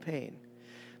place of pain.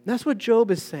 And that's what Job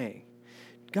is saying.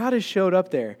 God has showed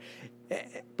up there.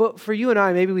 But for you and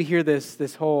I, maybe we hear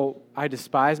this whole, I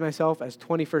despise myself, as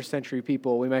 21st century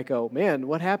people. We might go, man,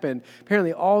 what happened?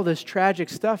 Apparently all this tragic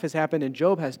stuff has happened and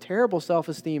Job has terrible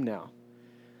self-esteem now.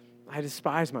 I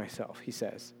despise myself, he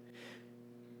says.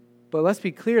 But let's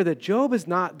be clear that Job is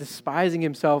not despising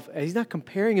himself. He's not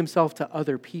comparing himself to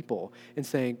other people and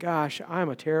saying, gosh, I'm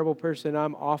a terrible person.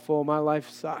 I'm awful. My life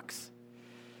sucks.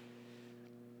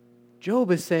 Job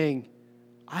is saying,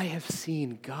 I have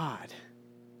seen God.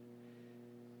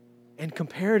 And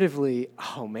comparatively,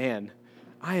 oh man,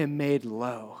 I am made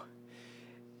low.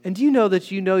 And do you know that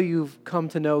you've come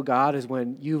to know God is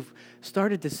when you've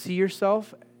started to see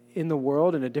yourself in the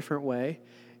world in a different way?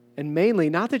 And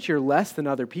mainly, not that you're less than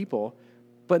other people,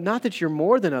 but not that you're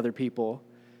more than other people,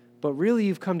 but really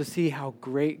you've come to see how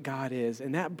great God is.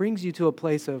 And that brings you to a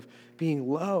place of being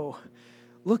low.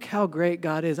 Look how great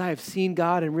God is. I have seen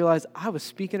God and realized I was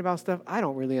speaking about stuff I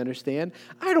don't really understand.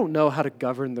 I don't know how to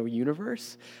govern the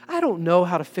universe. I don't know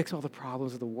how to fix all the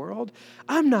problems of the world.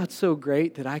 I'm not so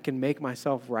great that I can make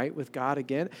myself right with God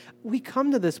again. We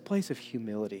come to this place of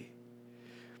humility,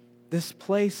 this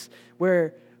place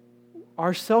where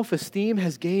our self-esteem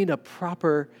has gained a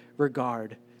proper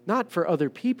regard, not for other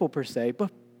people per se,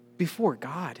 but before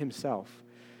God himself.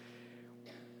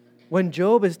 When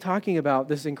Job is talking about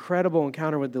this incredible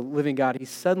encounter with the living God, he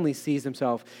suddenly sees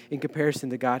himself in comparison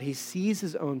to God. He sees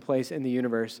his own place in the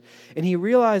universe, and he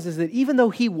realizes that even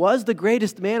though he was the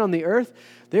greatest man on the earth,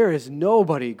 there is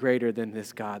nobody greater than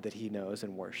this God that he knows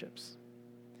and worships.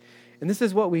 And this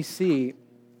is what we see,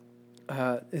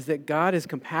 is that God is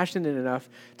compassionate enough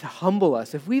to humble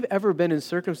us. If we've ever been in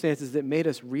circumstances that made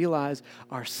us realize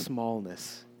our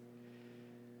smallness,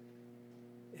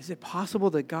 is it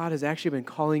possible that God has actually been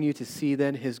calling you to see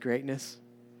then his greatness?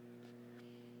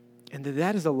 And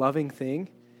that is a loving thing,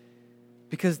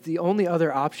 because the only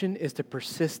other option is to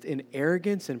persist in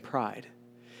arrogance and pride.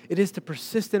 It is to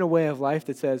persist in a way of life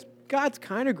that says, God's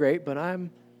kind of great, but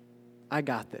I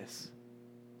got this.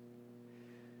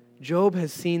 Job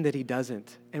has seen that he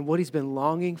doesn't. And what he's been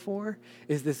longing for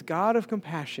is this God of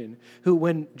compassion who,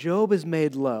 when Job is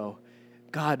made low,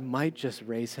 God might just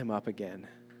raise him up again.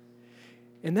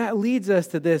 And that leads us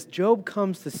to this. Job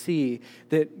comes to see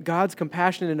that God's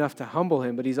compassionate enough to humble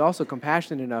him, but he's also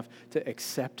compassionate enough to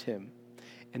accept him.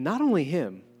 And not only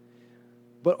him,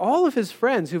 but all of his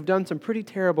friends who've done some pretty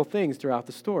terrible things throughout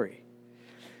the story.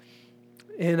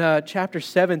 In chapter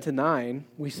 7 to 9,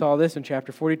 we saw this in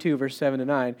chapter 42, verse 7 to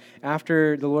 9.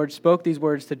 After the Lord spoke these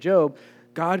words to Job,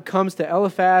 God comes to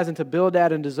Eliphaz and to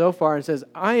Bildad and to Zophar and says,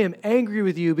 I am angry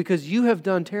with you because you have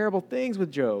done terrible things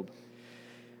with Job.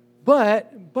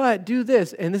 But do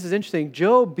this, and this is interesting.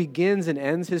 Job begins and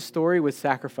ends his story with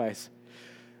sacrifice.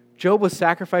 Job was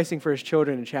sacrificing for his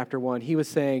children in chapter 1. He was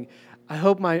saying, I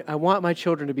want my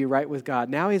children to be right with God.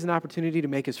 Now he has an opportunity to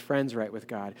make his friends right with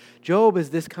God. Job is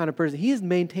this kind of person. He has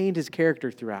maintained his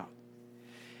character throughout.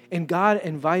 And God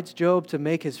invites Job to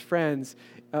make his friends,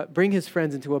 bring his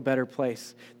friends into a better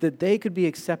place, that they could be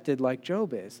accepted like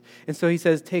Job is. And so he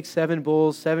says, take 7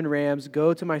 bulls, 7 rams,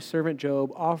 go to my servant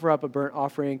Job, offer up a burnt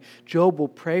offering. Job will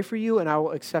pray for you, and I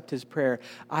will accept his prayer.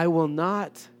 I will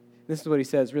not, this is what he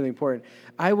says, really important,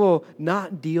 I will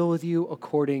not deal with you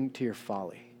according to your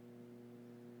folly.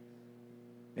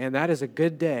 Man, that is a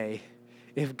good day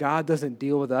if God doesn't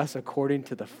deal with us according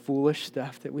to the foolish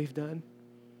stuff that we've done.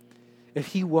 If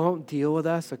he won't deal with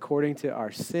us according to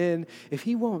our sin, if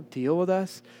he won't deal with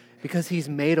us because he's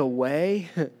made a way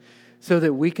so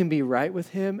that we can be right with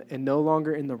him and no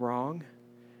longer in the wrong,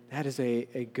 that is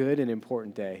a good and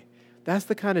important day. That's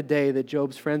the kind of day that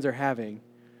Job's friends are having,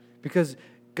 because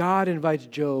God invites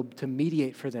Job to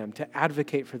mediate for them, to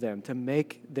advocate for them, to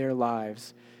make their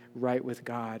lives right with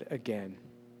God again.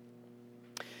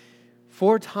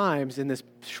 4 times in this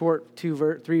short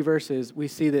 3 verses, we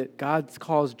see that God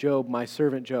calls Job my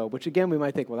servant Job, which again we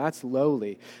might think, well, that's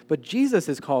lowly. But Jesus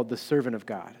is called the servant of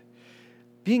God.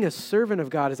 Being a servant of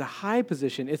God is a high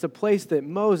position. It's a place that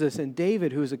Moses and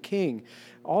David, who's a king,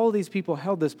 all these people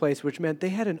held this place, which meant they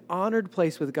had an honored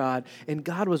place with God, and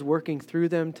God was working through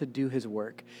them to do his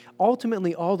work.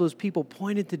 Ultimately, all those people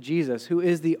pointed to Jesus, who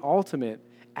is the ultimate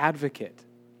advocate.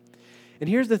 And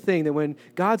here's the thing, that when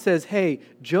God says, hey,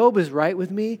 Job is right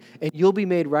with me, and you'll be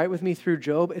made right with me through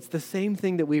Job, it's the same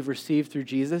thing that we've received through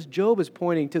Jesus. Job is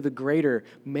pointing to the greater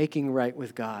making right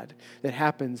with God that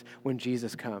happens when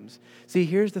Jesus comes. See,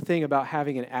 here's the thing about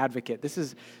having an advocate. This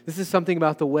is something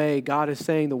about the way God is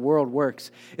saying the world works,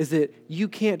 is that you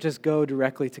can't just go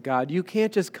directly to God. You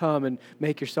can't just come and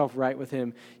make yourself right with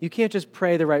him. You can't just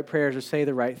pray the right prayers or say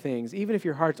the right things. Even if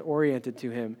your heart's oriented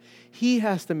to him, he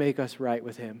has to make us right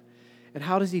with him. And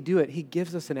how does he do it? He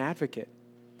gives us an advocate.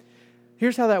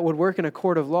 Here's how that would work in a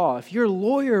court of law. If your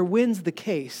lawyer wins the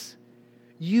case,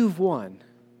 you've won,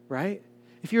 right?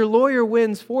 If your lawyer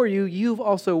wins for you, you've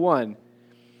also won.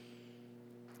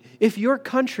 If your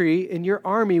country and your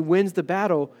army wins the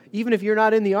battle, even if you're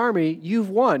not in the army, you've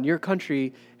won. Your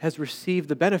country has received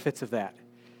the benefits of that.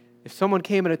 If someone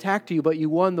came and attacked you, but you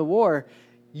won the war,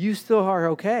 you still are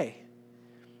okay,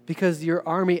 because your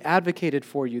army advocated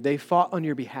for you. They fought on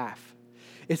your behalf.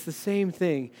 It's the same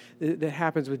thing that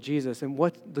happens with Jesus. And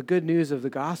what the good news of the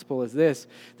gospel is this,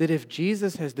 that if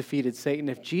Jesus has defeated Satan,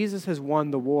 if Jesus has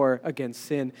won the war against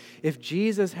sin, if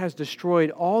Jesus has destroyed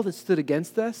all that stood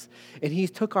against us, and he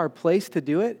took our place to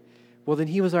do it, well, then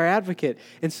he was our advocate.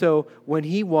 And so when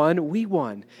he won, we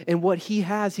won. And what he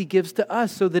has, he gives to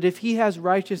us, so that if he has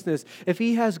righteousness, if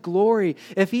he has glory,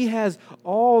 if he has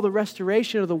all the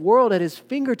restoration of the world at his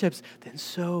fingertips, then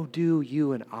so do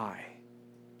you and I.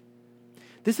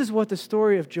 This is what the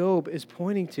story of Job is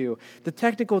pointing to. The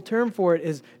technical term for it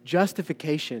is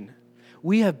justification.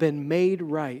 We have been made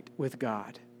right with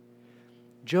God.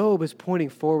 Job is pointing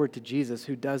forward to Jesus,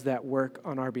 who does that work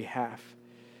on our behalf.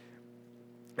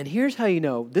 And here's how you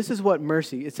know. This is what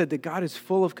mercy, it said that God is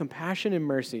full of compassion and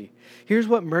mercy. Here's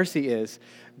what mercy is.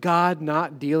 God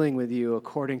not dealing with you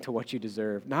according to what you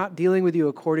deserve, not dealing with you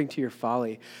according to your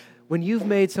folly. When you've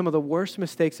made some of the worst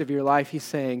mistakes of your life, he's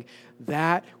saying,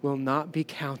 that will not be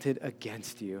counted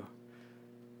against you.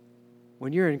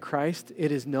 When you're in Christ,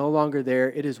 it is no longer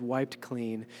there. It is wiped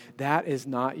clean. That is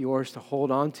not yours to hold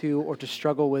on to or to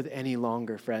struggle with any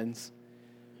longer, friends.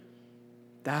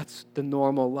 That's the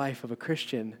normal life of a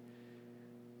Christian,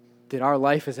 that our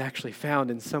life is actually found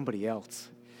in somebody else,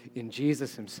 in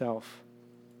Jesus himself.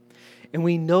 And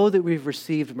we know that we've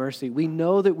received mercy. We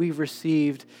know that we've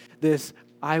received this,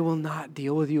 I will not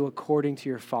deal with you according to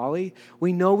your folly.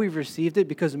 We know we've received it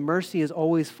because mercy is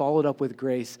always followed up with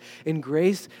grace. And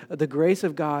grace, the grace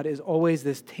of God is always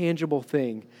this tangible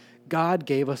thing. God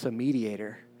gave us a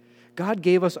mediator. God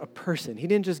gave us a person. He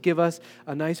didn't just give us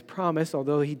a nice promise,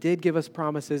 although he did give us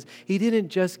promises. He didn't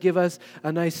just give us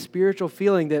a nice spiritual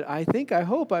feeling that I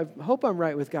hope I'm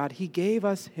right with God. He gave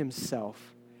us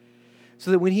himself.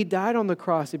 So that when he died on the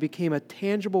cross, it became a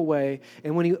tangible way.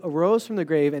 And when he arose from the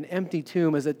grave, an empty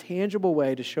tomb is a tangible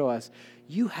way to show us,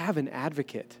 you have an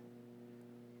advocate.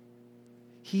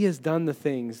 He has done the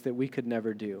things that we could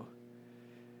never do.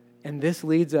 And this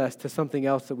leads us to something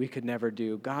else that we could never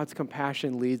do. God's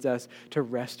compassion leads us to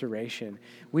restoration.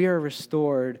 We are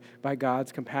restored by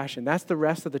God's compassion. That's the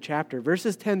rest of the chapter.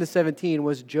 Verses 10 to 17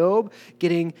 was Job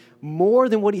getting more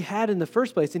than what he had in the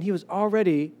first place. And he was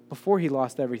already, before he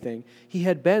lost everything, he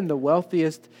had been the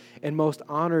wealthiest and most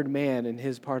honored man in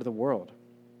his part of the world.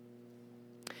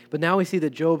 But now we see that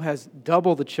Job has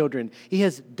double the children. He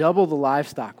has double the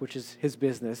livestock, which is his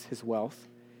business, his wealth.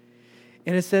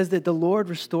 And it says that the Lord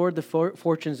restored the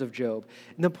fortunes of Job.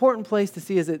 And the important place to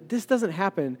see is that this doesn't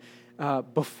happen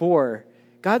before.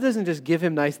 God doesn't just give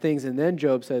him nice things and then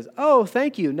Job says, oh,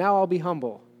 thank you, now I'll be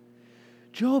humble.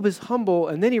 Job is humble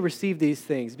and then he received these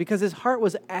things because his heart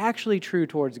was actually true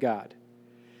towards God.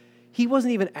 He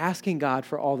wasn't even asking God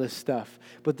for all this stuff,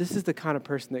 but this is the kind of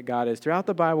person that God is. Throughout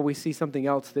the Bible, we see something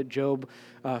else that Job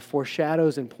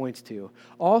foreshadows and points to.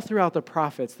 All throughout the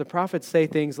prophets say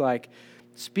things like,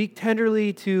 speak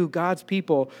tenderly to God's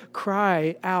people.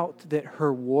 Cry out that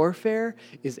her warfare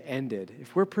is ended.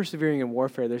 If we're persevering in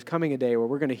warfare, there's coming a day where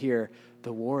we're going to hear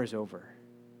the war is over.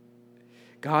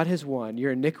 God has won.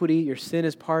 Your iniquity, your sin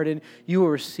is pardoned. You will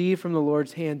receive from the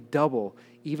Lord's hand double,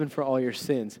 even for all your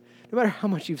sins. No matter how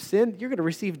much you've sinned, you're going to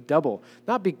receive double.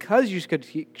 Not because you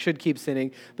should keep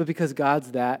sinning, but because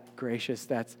God's that gracious.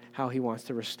 That's how he wants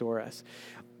to restore us.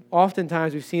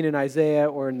 Oftentimes we've seen in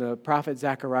Isaiah or in the prophet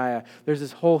Zechariah, there's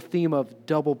this whole theme of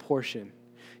double portion.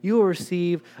 You will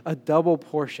receive a double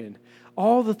portion.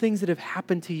 All the things that have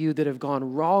happened to you that have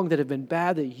gone wrong, that have been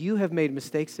bad, that you have made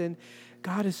mistakes in,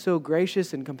 God is so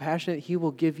gracious and compassionate, he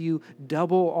will give you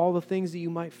double all the things that you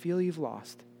might feel you've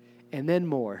lost, and then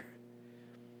more.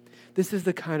 This is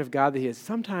the kind of God that he is.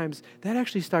 Sometimes that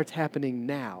actually starts happening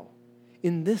now,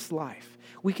 in this life.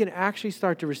 We can actually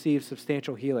start to receive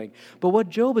substantial healing. But what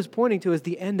Job is pointing to is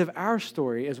the end of our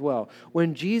story as well,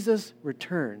 when Jesus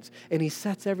returns and he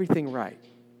sets everything right.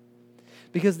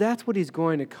 Because that's what he's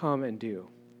going to come and do.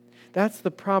 That's the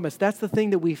promise. That's the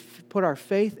thing that we put our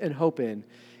faith and hope in,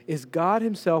 is God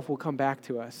himself will come back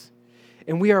to us.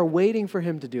 And we are waiting for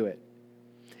him to do it.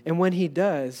 And when he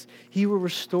does, he will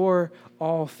restore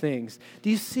all things. Do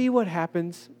you see what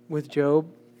happens with Job?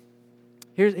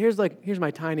 Here's my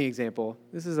tiny example.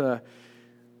 This is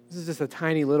just a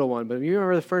tiny little one, but you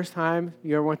remember the first time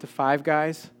you ever went to Five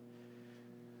Guys?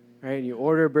 Right? And you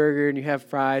order a burger and you have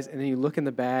fries, and then you look in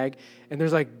the bag and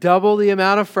there's like double the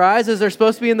amount of fries as they're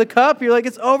supposed to be in the cup. You're like,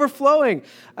 it's overflowing.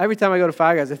 Every time I go to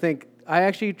Five Guys, I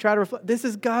actually try to reflect, this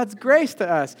is God's grace to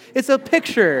us. It's a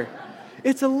picture.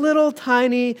 It's a little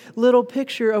tiny little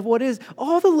picture of what is.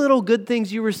 All the little good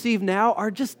things you receive now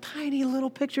are just tiny little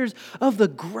pictures of the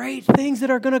great things that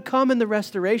are going to come in the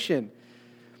restoration.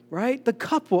 Right? The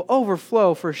cup will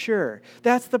overflow for sure.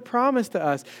 That's the promise to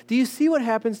us. Do you see what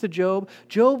happens to Job?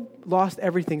 Job lost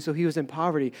everything, so he was in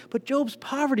poverty. But Job's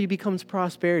poverty becomes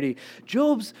prosperity.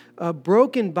 Job's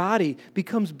broken body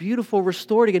becomes beautiful,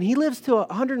 restored again. He lives to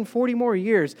 140 more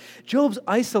years. Job's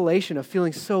isolation of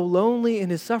feeling so lonely in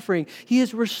his suffering, he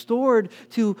is restored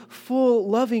to full,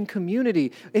 loving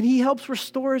community. And he helps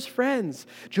restore his friends.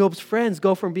 Job's friends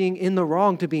go from being in the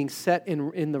wrong to being set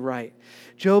in the right.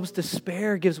 Job's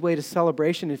despair gives way to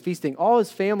celebration and feasting. All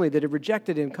his family that had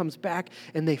rejected him comes back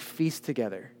and they feast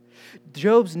together.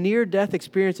 Job's near-death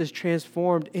experience is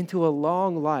transformed into a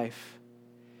long life.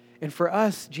 And for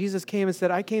us, Jesus came and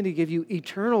said, I came to give you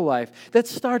eternal life. That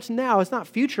starts now. It's not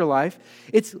future life.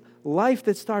 It's life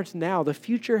that starts now. The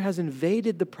future has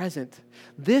invaded the present.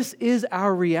 This is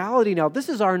our reality now. This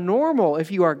is our normal if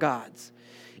you are God's,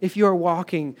 if you are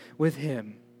walking with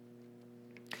Him.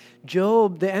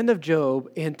 Job, the end of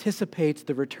Job, anticipates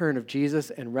the return of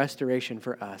Jesus and restoration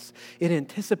for us. It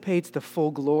anticipates the full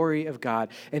glory of God.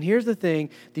 And here's the thing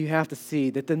that you have to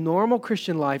see, that the normal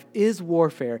Christian life is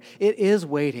warfare. It is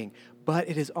waiting, but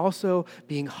it is also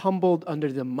being humbled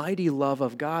under the mighty love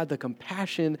of God, the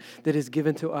compassion that is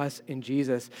given to us in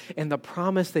Jesus, and the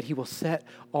promise that He will set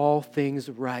all things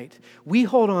right. We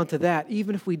hold on to that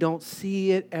even if we don't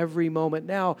see it every moment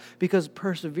now, because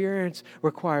perseverance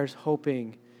requires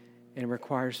hoping and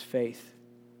requires faith.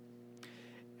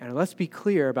 And let's be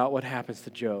clear about what happens to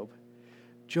Job.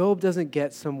 Job doesn't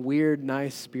get some weird,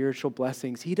 nice spiritual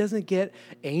blessings. He doesn't get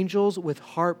angels with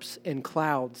harps and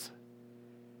clouds.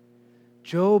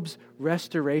 Job's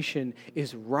restoration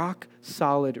is rock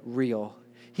solid real.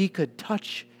 He could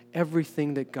touch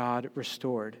everything that God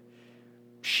restored.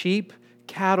 Sheep,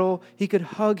 cattle, he could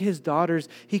hug his daughters,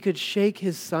 he could shake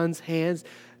his son's hands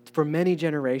for many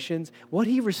generations. What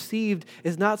he received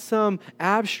is not some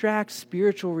abstract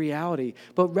spiritual reality,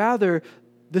 but rather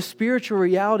the spiritual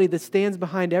reality that stands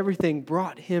behind everything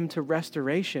brought him to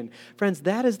restoration. Friends,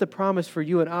 that is the promise for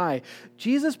you and I.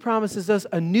 Jesus promises us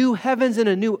a new heavens and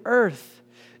a new earth.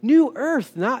 New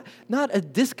earth, not a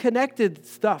disconnected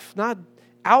stuff, not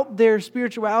out there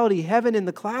spirituality, heaven in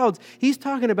the clouds. He's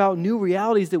talking about new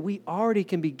realities that we already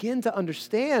can begin to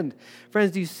understand.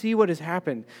 Friends, do you see what has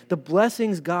happened? The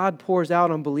blessings God pours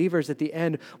out on believers at the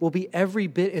end will be every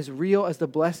bit as real as the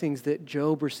blessings that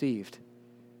Job received.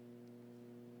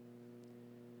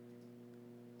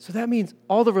 So that means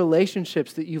all the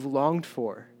relationships that you've longed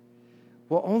for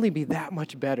will only be that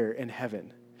much better in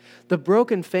heaven. The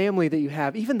broken family that you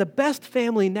have, even the best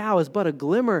family now, is but a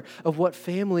glimmer of what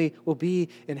family will be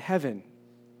in heaven.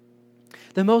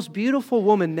 The most beautiful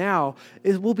woman now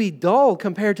will be dull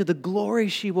compared to the glory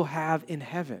she will have in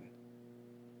heaven.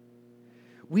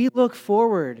 We look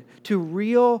forward to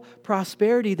real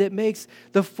prosperity that makes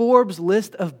the Forbes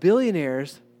list of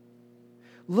billionaires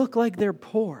look like they're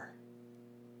poor.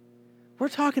 We're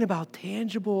talking about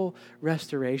tangible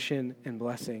restoration and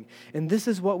blessing. And this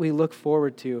is what we look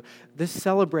forward to. This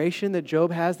celebration that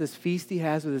Job has, this feast he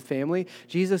has with his family,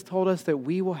 Jesus told us that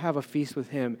we will have a feast with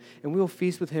Him, and we will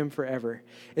feast with Him forever,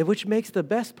 which makes the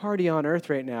best party on earth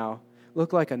right now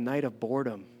look like a night of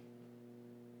boredom.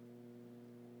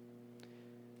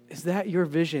 Is that your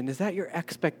vision? Is that your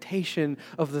expectation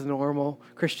of the normal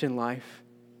Christian life?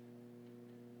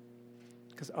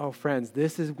 Because, oh, friends,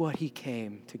 this is what He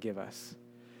came to give us.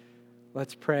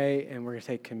 Let's pray, and we're going to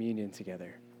take communion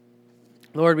together.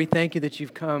 Lord, we thank You that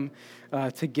You've come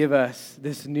to give us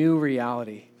this new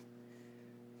reality,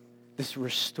 this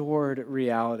restored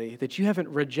reality, that You haven't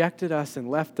rejected us and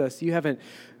left us.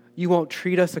 You won't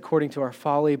treat us according to our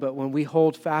folly, but when we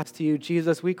hold fast to You,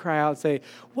 Jesus, we cry out and say,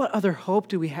 what other hope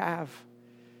do we have?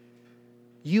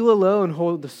 You alone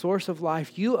hold the source of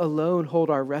life. You alone hold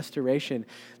our restoration.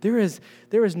 There is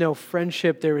no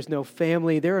friendship. There is no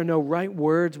family. There are no right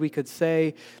words we could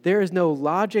say. There is no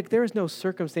logic. There is no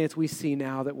circumstance we see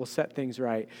now that will set things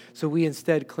right. So we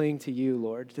instead cling to You,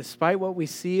 Lord, despite what we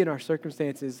see in our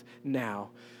circumstances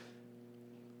now.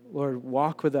 Lord,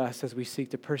 walk with us as we seek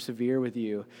to persevere with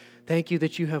You. Thank You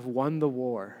that You have won the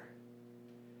war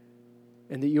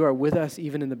and that You are with us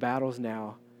even in the battles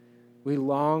now. We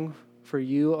long for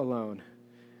You alone,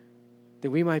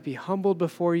 that we might be humbled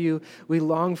before You. We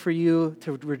long for You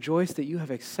to rejoice that You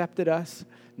have accepted us,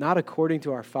 not according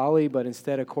to our folly, but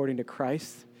instead according to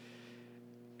Christ.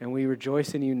 And we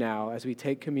rejoice in You now as we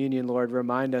take communion. Lord,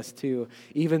 remind us too,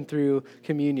 even through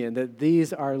communion, that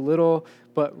these are little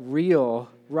but real,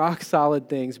 rock-solid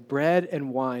things, bread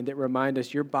and wine, that remind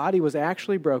us Your body was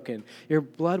actually broken. Your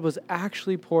blood was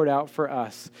actually poured out for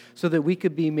us so that we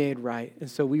could be made right. And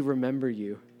so we remember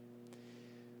You.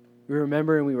 We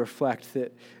remember and we reflect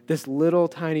that this little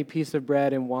tiny piece of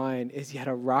bread and wine is yet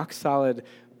a rock-solid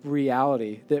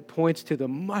reality that points to the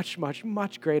much, much,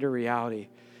 much greater reality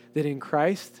that in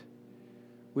Christ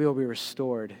we will be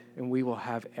restored and we will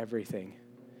have everything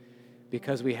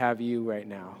because we have You right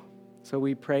now. So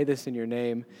we pray this in Your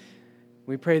name.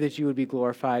 We pray that You would be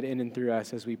glorified in and through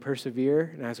us as we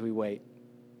persevere and as we wait.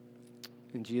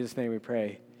 In Jesus' name we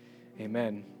pray.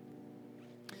 Amen.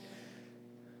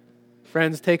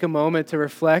 Friends, take a moment to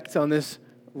reflect on this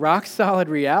rock-solid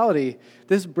reality.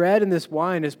 This bread and this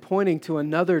wine is pointing to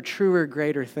another truer,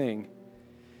 greater thing.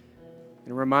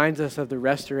 It reminds us of the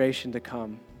restoration to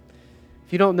come.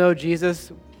 If you don't know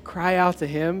Jesus cry out to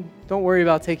him, don't worry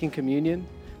about taking communion.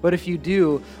 But if you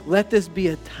do, let this be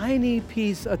a tiny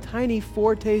piece, a tiny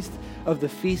foretaste of the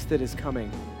feast that is coming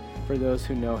for those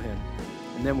who know him.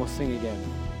 And then we'll sing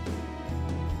again.